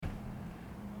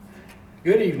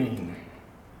Good evening,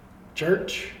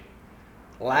 church.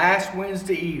 Last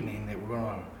Wednesday evening that we're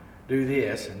going to do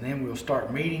this, and then we'll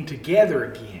start meeting together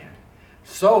again.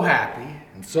 So happy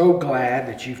and so glad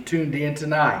that you've tuned in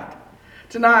tonight.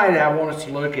 Tonight I want us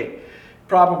to look at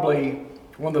probably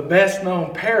one of the best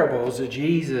known parables that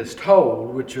Jesus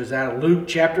told, which was out of Luke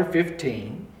chapter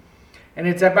 15. And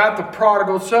it's about the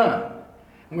prodigal son.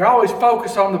 And we always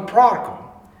focus on the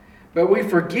prodigal, but we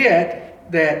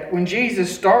forget that when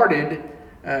Jesus started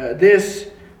this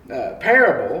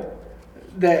parable,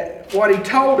 that what he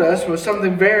told us was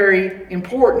something very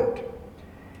important.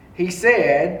 He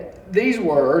said these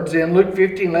words in Luke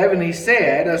 15:11. He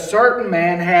said, "A certain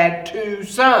man had two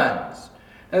sons."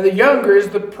 Now the younger is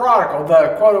the prodigal,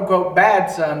 the quote-unquote bad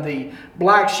son, the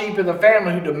black sheep of the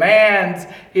family who demands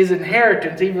his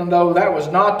inheritance, even though that was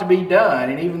not to be done,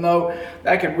 and even though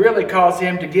that could really cause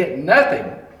him to get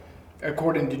nothing.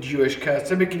 According to Jewish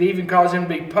custom, it could even cause him to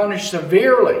be punished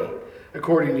severely,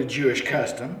 according to Jewish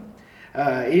custom,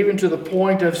 even to the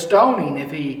point of stoning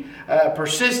if he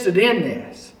persisted in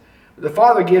this. The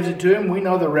father gives it to him. We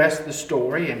know the rest of the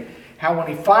story, and how when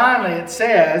he finally, it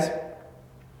says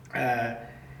that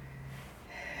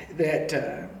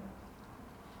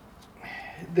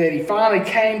he finally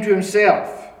came to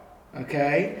himself.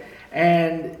 Okay,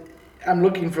 and I'm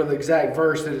looking for the exact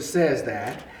verse that it says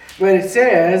that. But it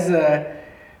says,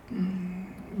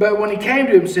 but when he came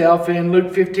to himself in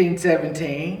Luke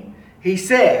 15:17, he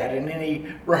said, and then he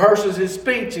rehearses his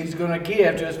speech he's going to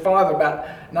give to his father about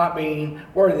not being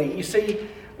worthy. You see,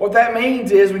 what that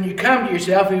means is when you come to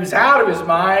yourself, he was out of his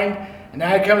mind, and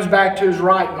now he comes back to his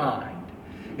right mind.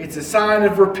 It's a sign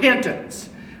of repentance.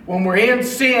 When we're in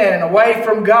sin and away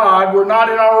from God, we're not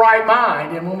in our right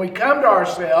mind. And when we come to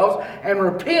ourselves and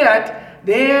repent,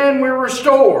 then we're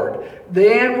restored.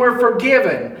 Then we're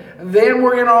forgiven. Then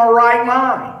we're in our right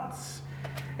minds.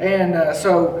 And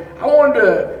so I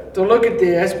wanted to look at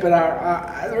this, but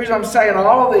the reason I'm saying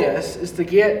all of this is to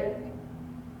get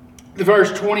the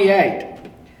verse 28.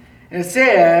 And it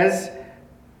says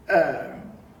that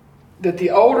the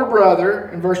older brother,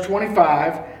 in verse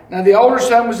 25, now the older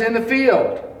son was in the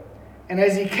field. And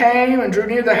as he came and drew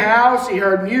near the house, he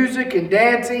heard music and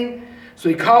dancing. So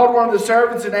he called one of the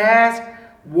servants and asked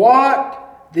what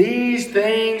these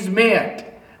things meant.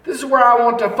 This is where I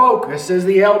want to focus as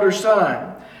the elder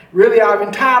son. Really, I've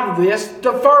entitled this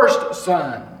The First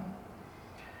Son.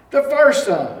 The first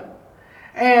son.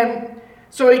 And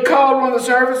so he called one of the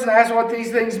servants and asked what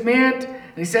these things meant.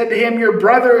 And he said to him, "Your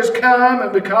brother has come,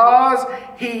 and because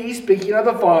he," speaking of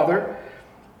the father,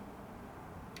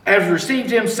 "has received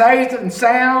him safe and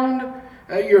sound,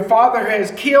 your father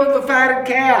has killed the fatted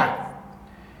calf."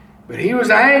 But he was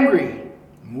angry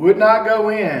and would not go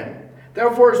in.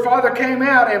 Therefore his father came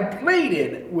out and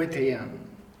pleaded with him.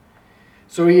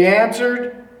 So he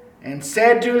answered and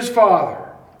said to his father,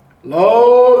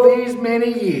 "Lo, these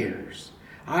many years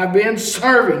I've been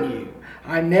serving you.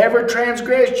 I never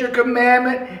transgressed your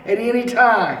commandment at any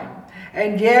time.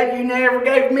 And yet you never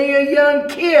gave me a young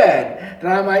kid that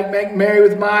I might make merry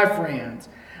with my friends.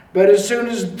 But as soon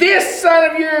as this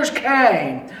son of yours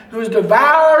came, who has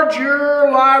devoured your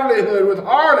livelihood with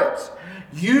harlots,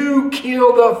 you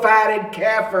killed the fatted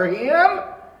calf for him?"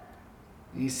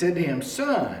 And he said to him,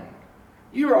 "Son,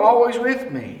 you are always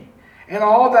with me, and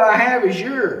all that I have is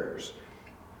yours.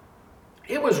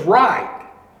 It was right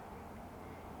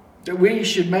that we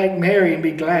should make merry and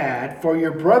be glad, for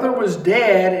your brother was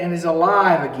dead and is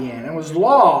alive again, and was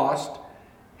lost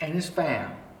and is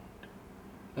found."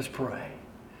 Let's pray.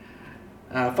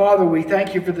 Father, we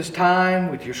thank you for this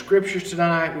time with your scriptures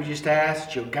tonight. We just ask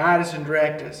that you'll guide us and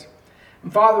direct us.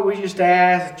 And Father, we just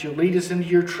ask that you'll lead us into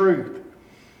your truth.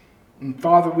 And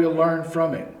Father, we'll learn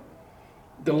from it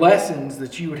the lessons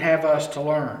that you would have us to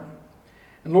learn.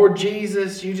 And Lord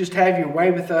Jesus, you just have your way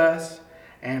with us.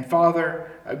 And Father,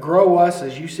 grow us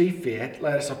as you see fit.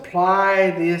 Let us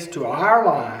apply this to our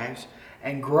lives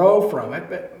and grow from it.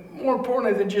 But more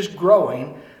importantly than just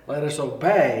growing, let us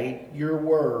obey your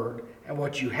word and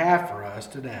what you have for us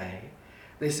today.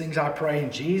 These things I pray in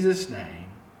Jesus' name.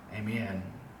 Amen.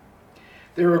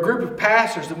 There were a group of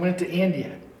pastors that went to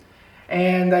India.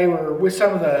 And they were with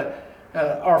some of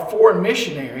our foreign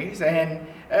missionaries. And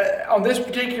on this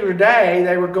particular day,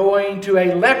 they were going to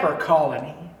a leper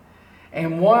colony.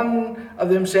 And one of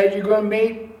them said, "You're going to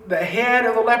meet the head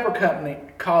of the leper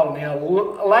colony,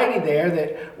 a lady there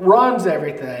that runs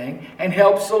everything and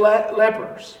helps the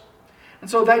lepers." And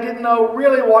so they didn't know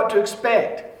really what to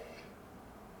expect.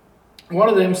 One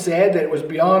of them said that it was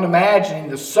beyond imagining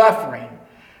the suffering,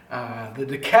 the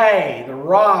decay, the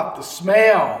rot, the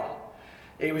smell.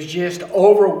 It was just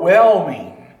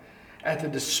overwhelming. at the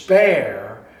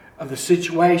despair of the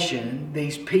situation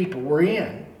these people were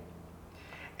in.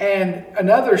 And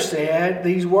another said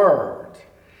these words.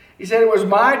 He said, it was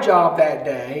my job that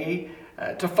day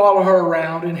to follow her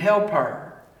around and help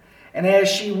her. And as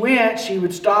she went, she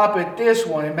would stop at this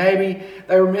one, and maybe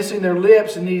they were missing their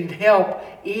lips and needed help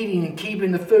eating and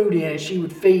keeping the food in, and she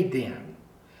would feed them.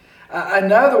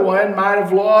 Another one might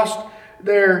have lost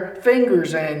their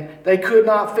fingers and they could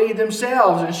not feed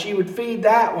themselves, and she would feed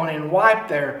that one and wipe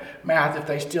their mouth if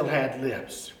they still had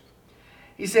lips.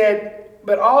 He said,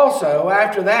 but also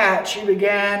after that she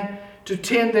began to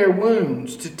tend their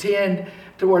wounds, to tend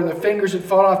to where the fingers had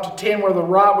fallen off, to tend where the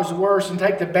rot was worse, and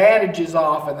take the bandages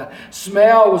off, and the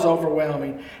smell was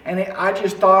overwhelming. And I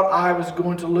just thought I was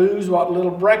going to lose what little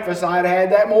breakfast I had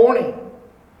had that morning.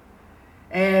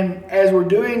 And as we're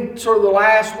doing sort of the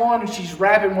last one, she's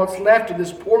wrapping what's left of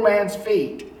this poor man's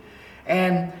feet.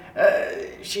 And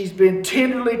she's been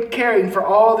tenderly caring for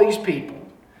all these people.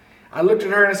 I looked at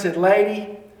her and I said,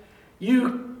 lady,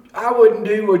 I wouldn't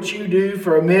do what you do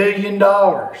for $1 million.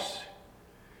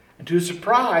 And to his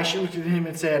surprise, she looked at him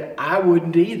and said, I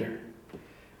wouldn't either.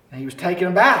 And he was taken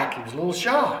aback. He was a little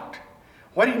shocked.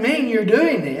 What do you mean you're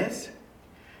doing this?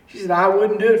 She said, I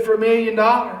wouldn't do it for $1 million.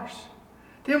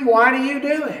 Then why do you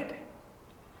do it?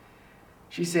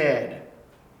 She said,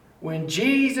 when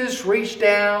Jesus reached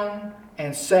down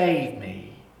and saved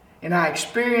me, and I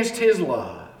experienced His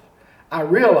love, I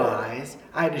realized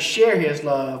I had to share His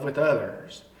love with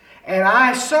others. And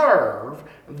I serve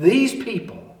these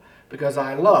people because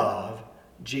I love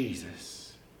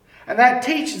Jesus. And that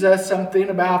teaches us something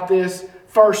about this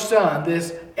first son,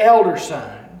 this elder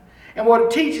son. And what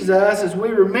it teaches us as we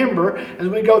remember, as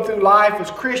we go through life as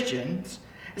Christians,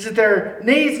 is that there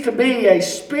needs to be a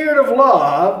spirit of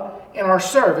love in our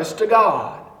service to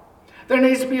God. There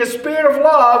needs to be a spirit of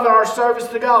love in our service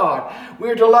to God.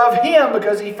 We're to love Him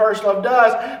because He first loved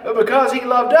us, but because He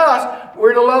loved us,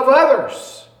 we're to love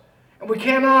others. And we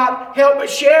cannot help but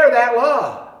share that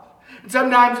love. And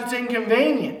sometimes it's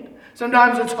inconvenient.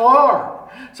 Sometimes it's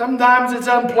hard. Sometimes it's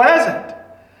unpleasant.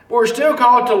 But we're still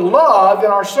called to love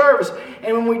in our service.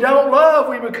 And when we don't love,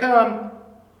 we become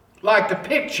like the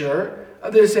picture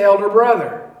of this elder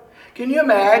brother. Can you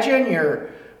imagine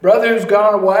your brother who's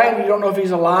gone away and you don't know if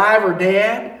he's alive or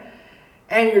dead?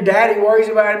 And your daddy worries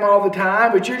about him all the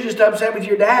time, but you're just upset with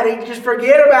your daddy. Just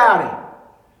forget about him.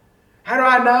 How do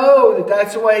I know that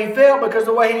that's the way he felt? Because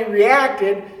the way he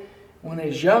reacted when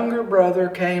his younger brother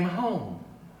came home.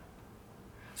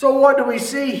 So what do we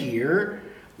see here?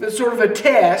 That's sort of a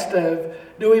test of,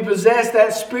 do we possess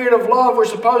that spirit of love we're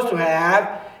supposed to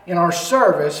have in our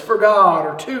service for God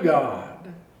or to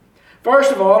God?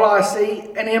 First of all, I see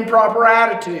an improper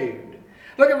attitude.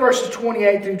 Look at verses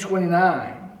 28 through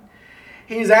 29.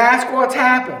 He's asked what's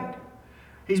happened.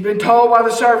 He's been told by the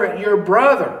servant, your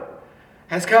brother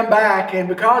has come back, and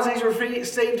because he's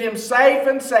received him safe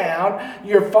and sound,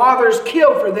 your father's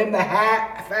killed for them the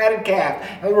fatted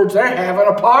calf. In other words, they're having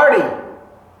a party.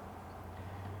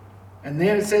 And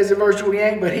then it says in verse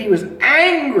 28, but he was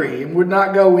angry and would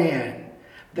not go in.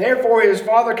 Therefore his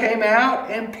father came out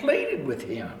and pleaded with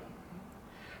him.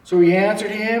 So he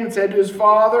answered him and said to his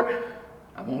father,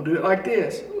 I'm going to do it like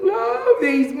this. Lo,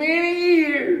 these many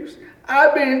years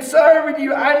I've been serving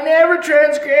you. I never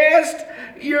transgressed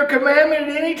your commandment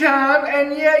at any time,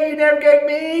 and yet you never gave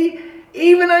me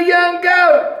even a young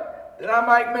goat that I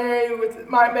might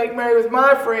make merry with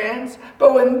my friends.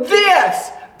 But when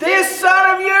this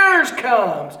son of yours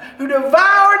comes, who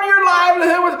devoured your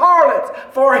livelihood with harlots,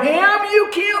 for him you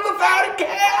killed the fatted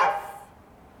calf.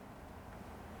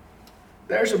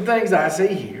 There's some things I see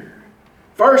here.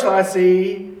 First, I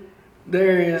see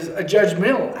there is a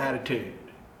judgmental attitude.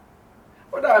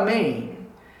 What do I mean?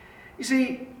 You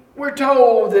see, we're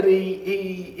told that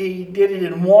he did it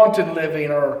in wanton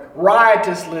living or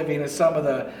riotous living, as some of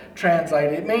the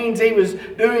translate. It means he was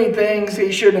doing things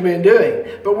he shouldn't have been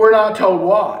doing, but we're not told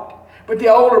what. But the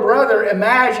older brother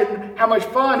imagined how much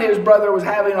fun his brother was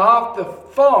having off the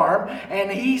farm,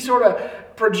 and he sort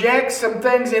of projects some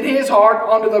things in his heart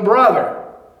onto the brother.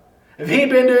 If he'd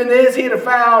been doing this, he'd have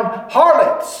found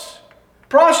harlots,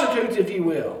 prostitutes, if you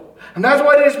will. And that's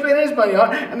what he spent his money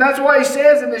on. And that's why he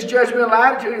says in this judgmental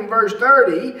attitude in verse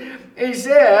 30, he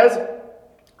says,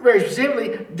 very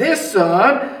specifically, this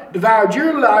son devoured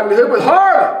your livelihood with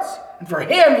harlots, and for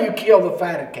him you killed the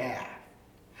fatted calf.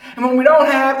 And when we don't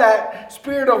have that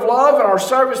spirit of love in our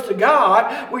service to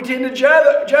God, we tend to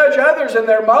judge others in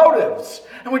their motives.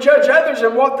 And we judge others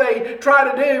in what they try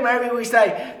to do. Maybe we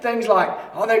say things like,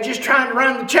 oh, they're just trying to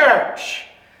run the church.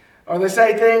 Or they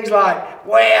say things like,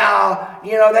 well,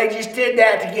 they just did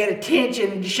that to get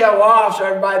attention and to show off so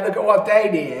everybody look at what they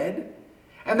did.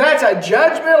 And that's a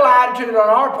judgmental attitude on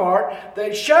our part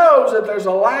that shows that there's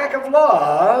a lack of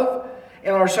love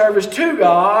in our service to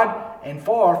God and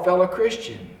for our fellow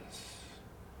Christians.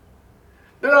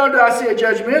 Not only do I see a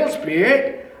judgmental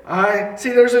spirit, I see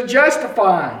there's a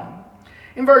justifying.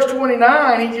 In verse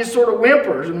 29, he just sort of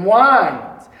whimpers and whines.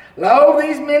 Lo,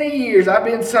 these many years I've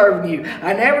been serving you.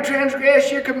 I never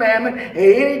transgressed your commandment at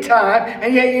any time,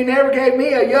 and yet you never gave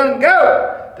me a young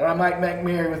goat that I might make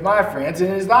merry with my friends.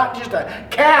 And it's not just a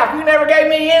calf. You never gave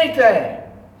me anything.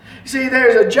 You see,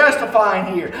 there's a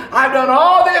justifying here. I've done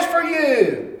all this for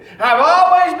you. I've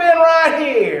always been right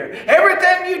here.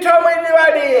 Everything you told me to do,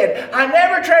 I did. I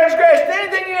never transgressed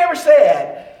anything you ever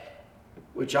said.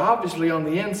 Which obviously on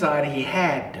the inside he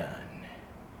had done.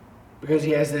 Because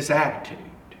he has this attitude.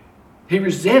 He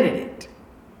resented it.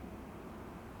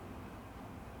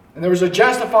 And there was a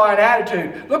justifying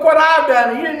attitude. Look what I've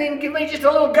done. You didn't even give me just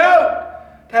a little goat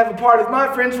to have a party with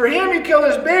my friends. For him, you killed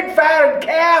this big fatted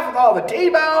calf with all the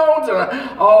T-bones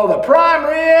and all the prime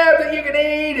rib that you can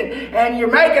eat. And you're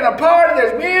making a party.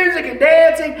 There's music and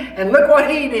dancing. And look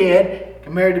what he did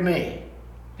compared to me.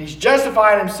 He's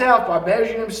justifying himself by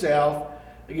measuring himself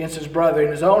against his brother.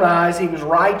 In his own eyes, he was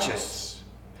righteous.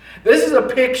 This is a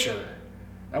picture.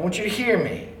 I want you to hear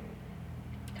me.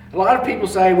 A lot of people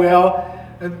say, well,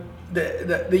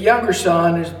 the younger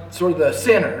son is sort of the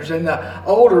sinners and the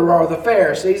older are the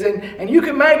Pharisees. And you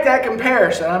can make that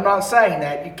comparison. I'm not saying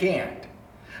that. You can't.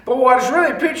 But what it's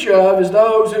really a picture of is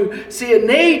those who see a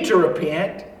need to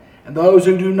repent and those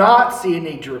who do not see a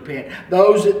need to repent.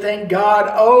 Those that think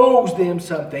God owes them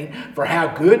something for how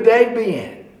good they've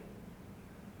been.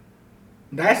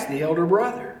 That's the elder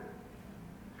brother.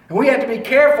 And we have to be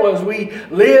careful as we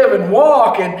live and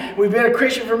walk, and we've been a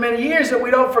Christian for many years, that we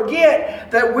don't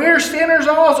forget that we're sinners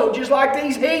also, just like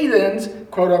these heathens,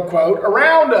 quote unquote,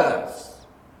 around us.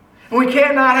 And we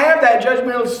cannot have that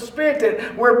judgmental spirit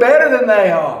that we're better than they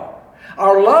are.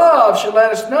 Our love should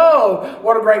let us know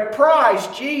what a great price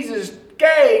Jesus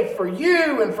gave for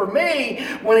you and for me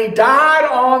when He died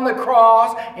on the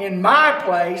cross in my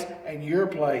place and your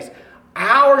place.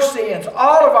 Our sins,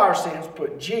 all of our sins,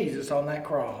 put Jesus on that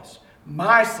cross.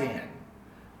 My sin,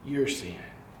 your sin.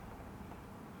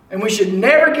 And we should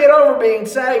never get over being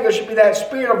saved. There should be that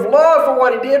spirit of love for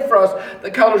what He did for us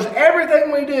that colors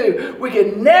everything we do. We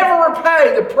can never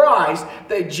repay the price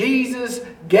that Jesus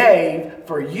gave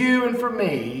for you and for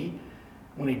me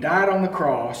when He died on the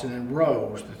cross and then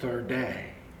rose the third day.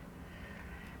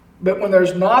 But when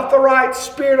there's not the right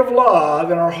spirit of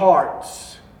love in our hearts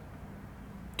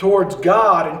towards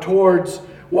God and towards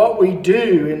what we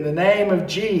do in the name of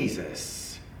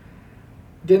Jesus,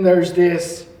 then there's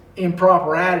this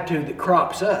improper attitude that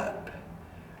crops up.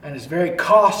 And it's very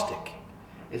caustic.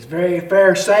 It's very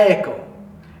pharisaical.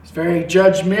 It's very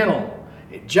judgmental.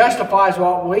 It justifies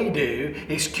what we do,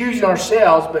 excusing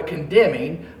ourselves but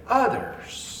condemning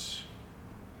others.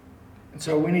 And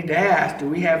so we need to ask, do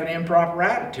we have an improper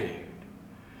attitude?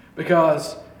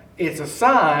 Because it's a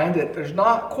sign that there's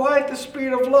not quite the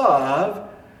spirit of love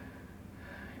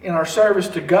in our service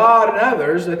to God and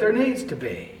others that there needs to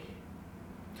be.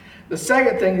 The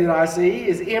second thing that I see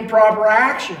is improper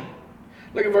action.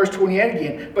 Look at verse 28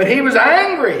 again. But he was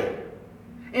angry.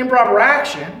 Improper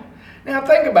action. Now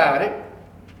think about it.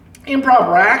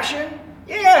 Improper action?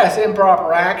 Yes,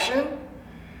 improper action.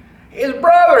 His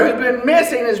brother who's been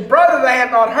missing, his brother they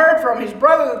had not heard from, his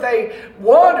brother that they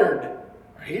wondered.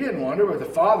 He didn't wonder, but the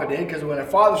father did, because when the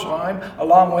father saw him a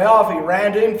long way off, he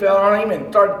ran to him, fell on him,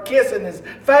 and started kissing his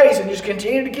face and just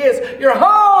continued to kiss. You're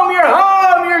home,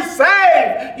 you're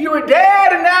saved. You were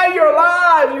dead and now you're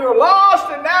alive. You were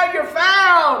lost and now you're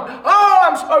found. Oh,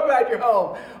 I'm so glad you're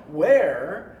home.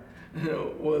 Where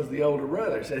was the older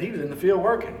brother? He said he was in the field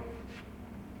working.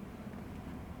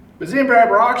 It was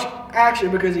improper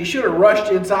action because he should have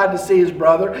rushed inside to see his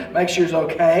brother, make sure he's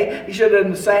okay. He should have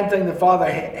done the same thing the father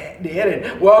did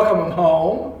and welcome him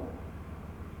home.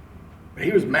 But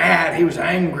he was mad. He was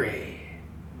angry.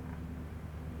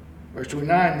 Verse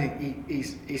 29,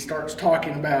 he starts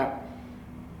talking about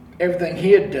everything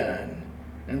he had done.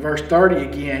 In verse 30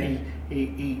 again,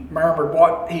 he murmured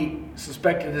what he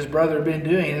suspected his brother had been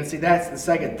doing. And see, that's the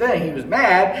second thing. He was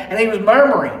mad and he was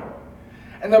murmuring.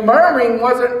 And the murmuring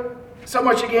wasn't so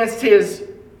much against his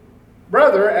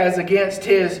brother as against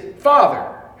his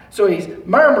father. So he's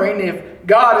murmuring. If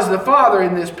God is the father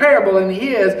in this parable, and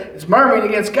he is, it's murmuring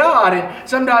against God. And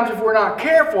sometimes if we're not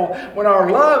careful, when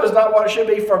our love is not what it should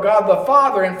be for God the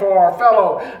Father and for our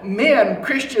fellow men,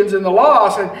 Christians in the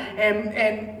lost,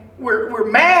 and we're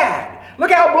mad. Look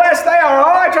how blessed they are.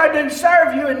 All I try to do is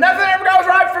serve you and nothing ever goes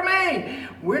right for me.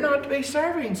 We're not to be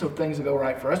serving so things will go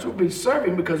right for us. We'll be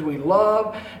serving because we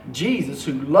love Jesus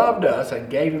who loved us and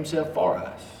gave himself for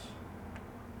us.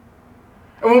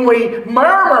 And when we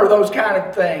murmur those kind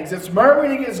of things, it's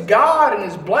murmuring against God and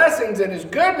his blessings and his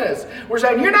goodness. We're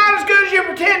saying, you're not as good as you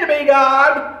pretend to be,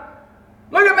 God.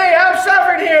 Look at me, I'm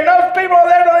suffering here. And those people over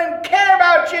there don't even care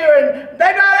about you. And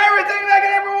they've got everything they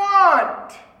could ever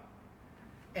want.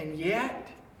 And yet,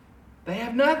 they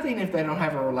have nothing if they don't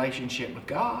have a relationship with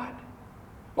God.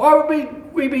 Why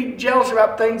would we be jealous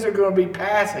about things that are going to be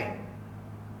passing?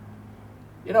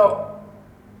 You know,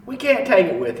 we can't take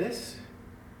it with us.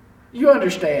 You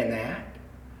understand that.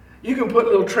 You can put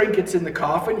little trinkets in the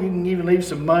coffin. You can even leave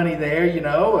some money there, you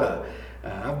know.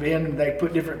 They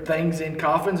put different things in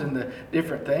coffins and the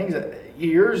different things.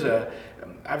 Years,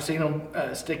 I've seen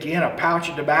them stick in a pouch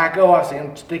of tobacco. I've seen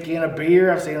them stick in a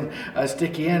beer. I've seen them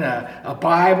stick in a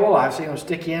Bible. I've seen them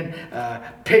stick in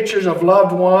pictures of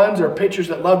loved ones or pictures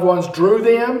that loved ones drew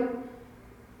them.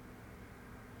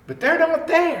 But they're not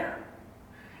there.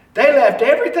 They left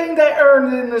everything they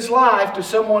earned in this life to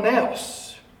someone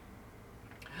else.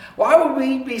 Why would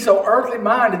we be so earthly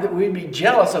minded that we'd be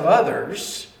jealous of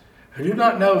others who do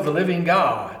not know the living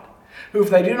God, who if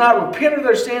they do not repent of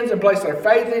their sins and place their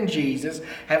faith in Jesus,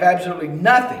 have absolutely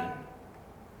nothing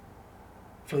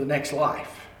for the next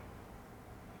life?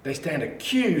 They stand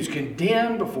accused,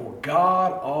 condemned before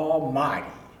God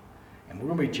Almighty. And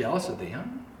we're going to be jealous of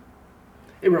them.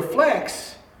 It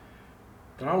reflects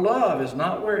that our love is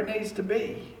not where it needs to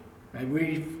be. Maybe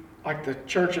we've, like the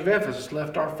church of Ephesus,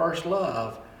 left our first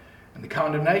love. And the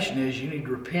condemnation is you need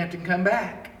to repent and come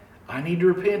back. I need to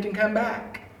repent and come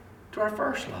back to our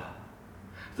first love.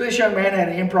 So this young man had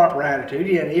an improper attitude.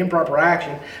 He had improper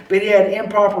action. But he had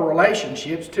improper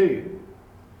relationships too.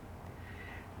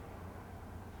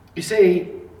 You see,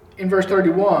 in verse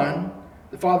 31,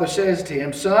 the father says to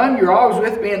him, "Son, you're always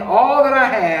with me, and all that I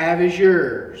have is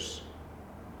yours."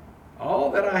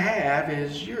 All that I have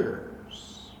is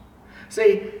yours.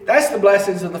 See, that's the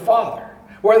blessings of the Father.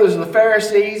 Whether it's the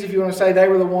Pharisees, if you want to say they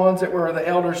were the ones that were the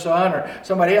elder son or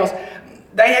somebody else,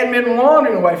 they hadn't been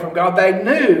wandering away from God. They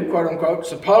knew, quote unquote,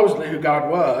 supposedly who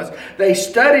God was. They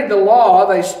studied the law.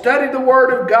 They studied the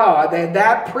Word of God. They had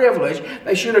that privilege.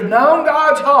 They should have known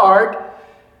God's heart,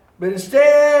 but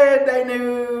instead they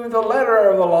knew the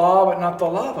letter of the law, but not the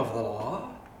love of the law.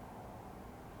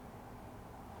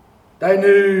 They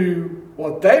knew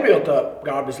what they built up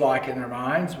God was like in their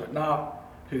minds, but not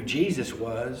who Jesus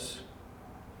was.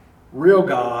 Real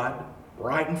God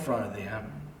right in front of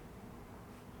them.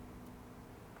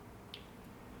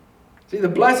 See, the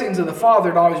blessings of the Father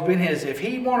had always been his. If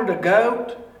he wanted a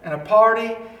goat and a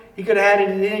party, he could have had it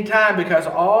at any time because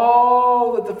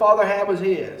all that the Father had was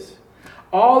his.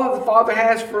 All that the Father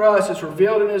has for us is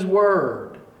revealed in his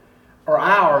Word, or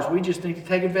ours. We just need to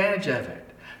take advantage of it.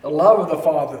 The love of the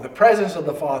Father, the presence of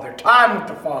the Father, time with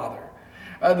the Father,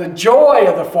 the joy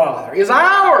of the Father is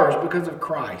ours because of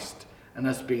Christ and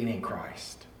us being in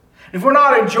Christ. If we're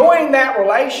not enjoying that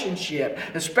relationship,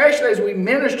 especially as we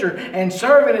minister and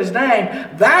serve in his name,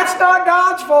 that's not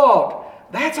God's fault.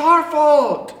 That's our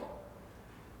fault.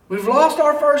 We've lost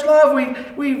our first love.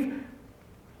 We've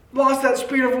lost that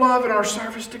spirit of love in our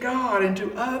service to God and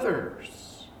to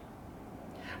others.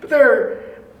 But there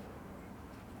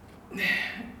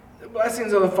the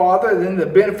blessings of the Father, then the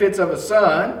benefits of a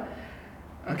son.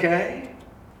 Okay?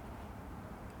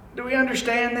 Do we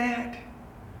understand that?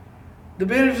 The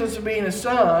benefits of being a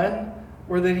son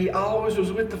were that he always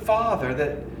was with the Father,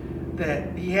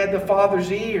 that he had the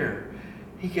Father's ear.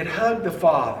 He could hug the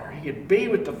Father. He could be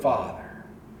with the Father.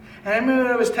 And how many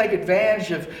of us take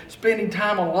advantage of spending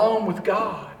time alone with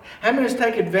God? How many of us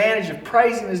take advantage of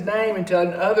praising his name and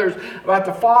telling others about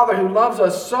the Father who loves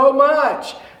us so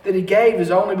much that he gave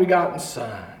his only begotten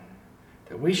Son,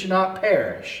 that we should not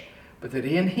perish, but that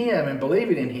in him and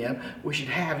believing in him, we should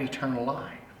have eternal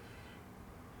life.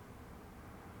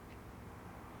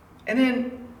 And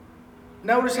then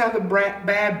notice how the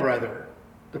bad brother,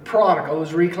 the prodigal,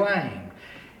 is reclaimed.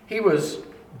 He was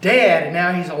dead and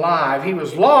now he's alive. He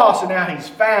was lost and now he's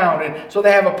found. And so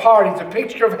they have a party. It's a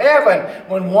picture of heaven.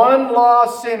 When one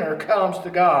lost sinner comes to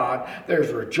God,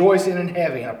 there's rejoicing in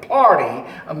heaven, a party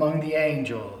among the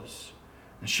angels.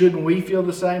 And shouldn't we feel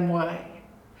the same way?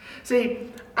 See,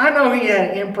 I know he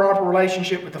had an improper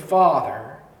relationship with the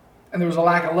Father, and there was a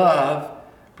lack of love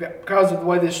because of the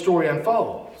way this story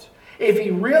unfolds. If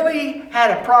he really had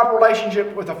a proper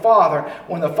relationship with the Father,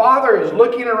 when the Father is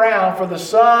looking around for the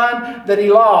son that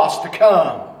he lost to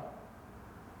come,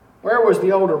 where was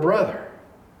the older brother?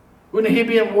 Wouldn't he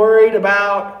be worried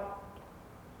about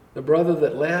the brother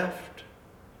that left,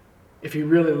 if he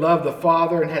really loved the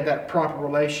father and had that proper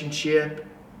relationship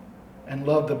and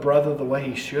loved the brother the way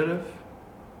he should have?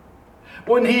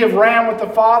 Wouldn't he have ran with the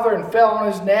father and fell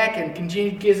on his neck and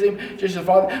continued to kiss him just as the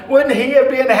father? Wouldn't he have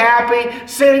been happy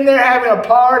sitting there having a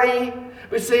party?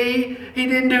 But see, he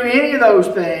didn't do any of those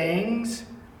things.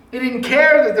 He didn't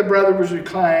care that the brother was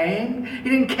reclaimed. He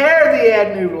didn't care that he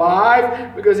had new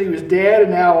life because he was dead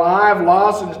and now alive,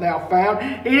 lost and is now found.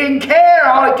 He didn't care.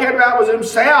 All he cared about was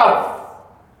himself.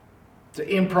 It's an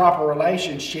improper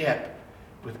relationship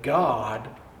with God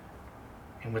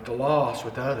and with the lost,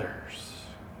 with others.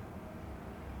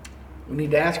 We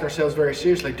need to ask ourselves very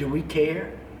seriously, do we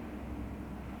care?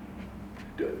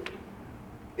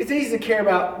 It's easy to care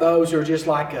about those who are just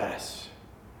like us.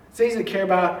 It's easy to care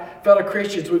about fellow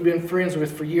Christians we've been friends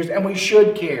with for years, and we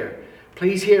should care.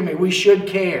 Please hear me, we should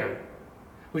care.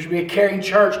 We should be a caring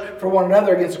church for one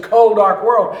another against a cold, dark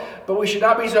world. But we should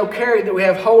not be so caring that we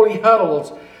have holy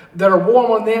huddles that are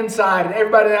warm on the inside and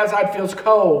everybody on the outside feels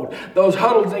cold. Those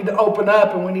huddles need to open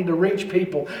up and we need to reach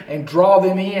people and draw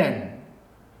them in.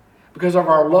 Because of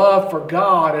our love for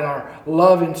God and our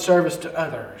love in service to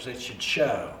others, it should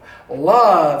show.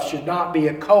 Love should not be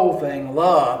a cold thing.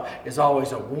 Love is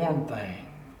always a warm thing.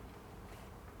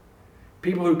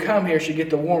 People who come here should get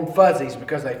the warm fuzzies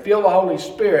because they feel the Holy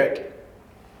Spirit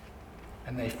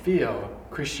and they feel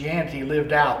Christianity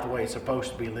lived out the way it's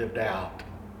supposed to be lived out.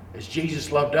 As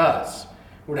Jesus loved us,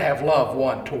 we're to have love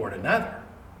one toward another.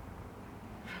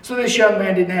 So this young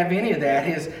man didn't have any of that.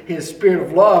 His spirit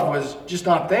of love was just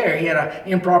not there. He had an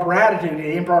improper attitude. He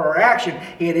had improper action.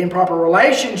 He had improper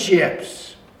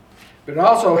relationships. But it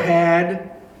also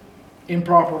had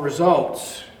improper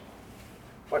results.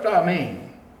 What do I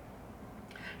mean?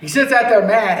 He sits out there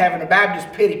mad having a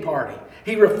Baptist pity party.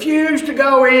 He refused to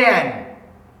go in.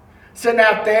 Sitting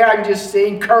out there, I can just see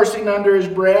him cursing under his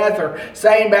breath or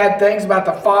saying bad things about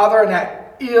the Father and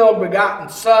that ill-begotten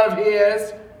Son of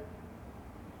his.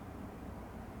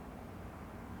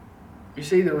 You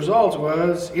see, the result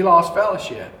was he lost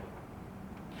fellowship.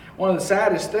 One of the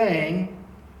saddest things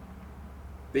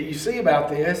that you see about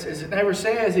this is it never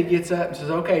says he gets up and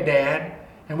says, "Okay, Dad,"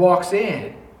 and walks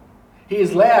in. He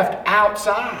is left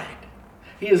outside.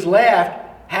 He is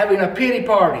left having a pity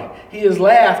party. He is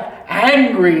left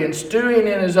angry and stewing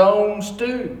in his own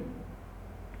stew.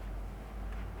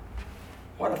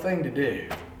 What a thing to do.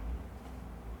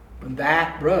 When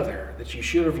that brother that you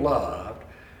should have loved,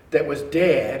 that was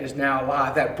dead, is now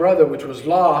alive. That brother which was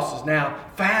lost is now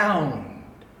found.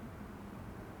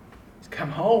 He's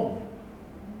come home.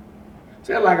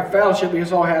 See, that lack of fellowship, we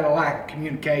also had a lack of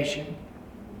communication.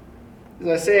 As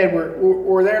I said,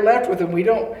 we're there left with him. We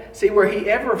don't see where he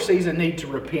ever sees a need to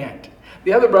repent.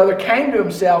 The other brother came to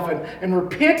himself and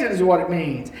repented is what it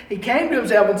means. He came to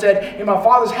himself and said, "In my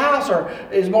father's house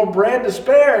is more bread to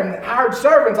spare and hired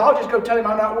servants. I'll just go tell him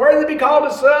I'm not worthy to be called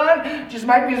a son. Just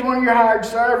make me as one of your hired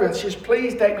servants. Just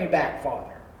please take me back, Father."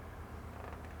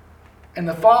 And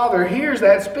the father hears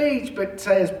that speech but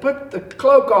says, "Put the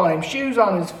cloak on him, shoes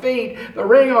on his feet, the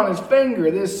ring on his finger.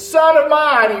 This son of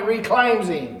mine," he reclaims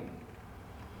him.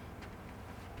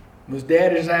 Was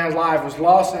dead and now alive, was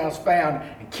lost and now is found,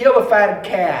 and kill a fatted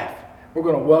calf. We're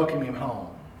going to welcome him home.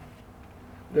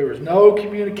 There was no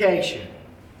communication.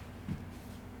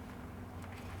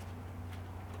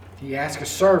 He asked a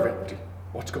servant,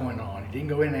 "What's going on?" He didn't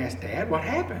go in and ask Dad, "What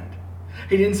happened?"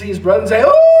 He didn't see his brother and say,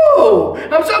 "Oh,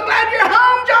 I'm so glad you're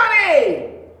home, Johnny."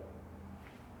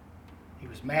 He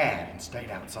was mad and stayed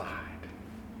outside.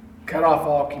 Cut off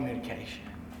all communication.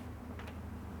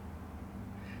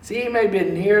 See, he may have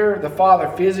been near the Father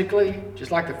physically,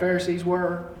 just like the Pharisees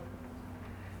were,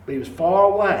 but he was far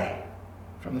away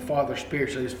from the Father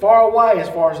spiritually. He was far away as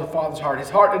far as the Father's heart. His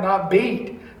heart did not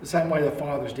beat the same way the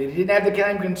Father's did. He didn't have the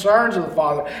same concerns of the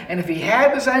Father. And if he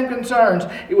had the same concerns,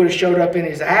 it would have showed up in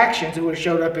his actions. It would have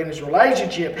showed up in his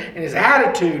relationship, in his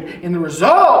attitude, in the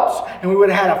results. And we would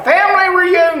have had a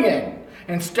family reunion.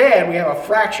 Instead, we have a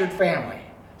fractured family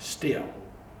still.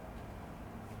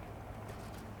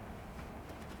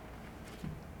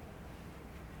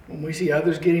 When we see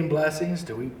others getting blessings,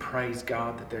 do we praise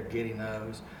God that they're getting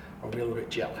those? Or are we a little bit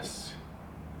jealous?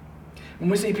 When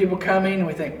we see people coming and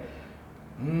we think,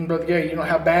 Brother Gary, you know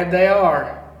how bad they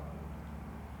are.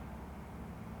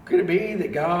 Could it be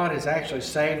that God has actually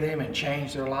saved them and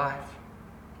changed their life?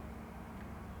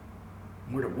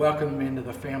 And we're to welcome them into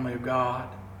the family of God.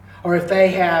 Or if they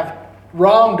have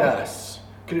wronged us,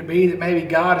 could it be that maybe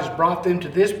God has brought them to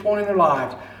this point in their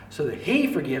lives so that He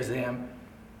forgives them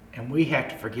and we have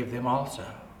to forgive them also?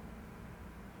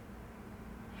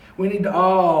 We need to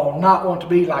all not want to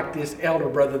be like this elder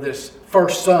brother, this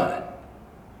first son.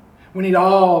 We need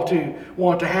all to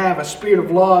want to have a spirit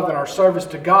of love in our service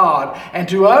to God and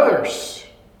to others.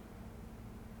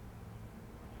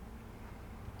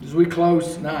 As we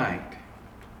close tonight,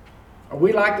 are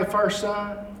we like the first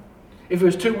son? If it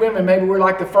was two women, maybe we're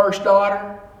like the first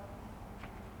daughter.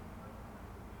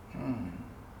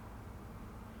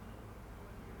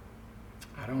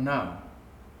 I don't know.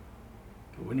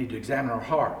 But we need to examine our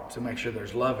heart to make sure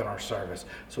there's love in our service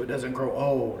so it doesn't grow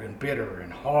old and bitter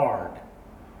and hard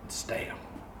and stale.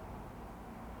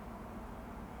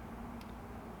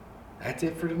 That's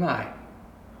it for tonight.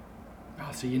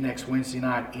 I'll see you next Wednesday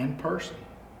night in person.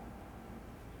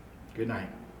 Good night.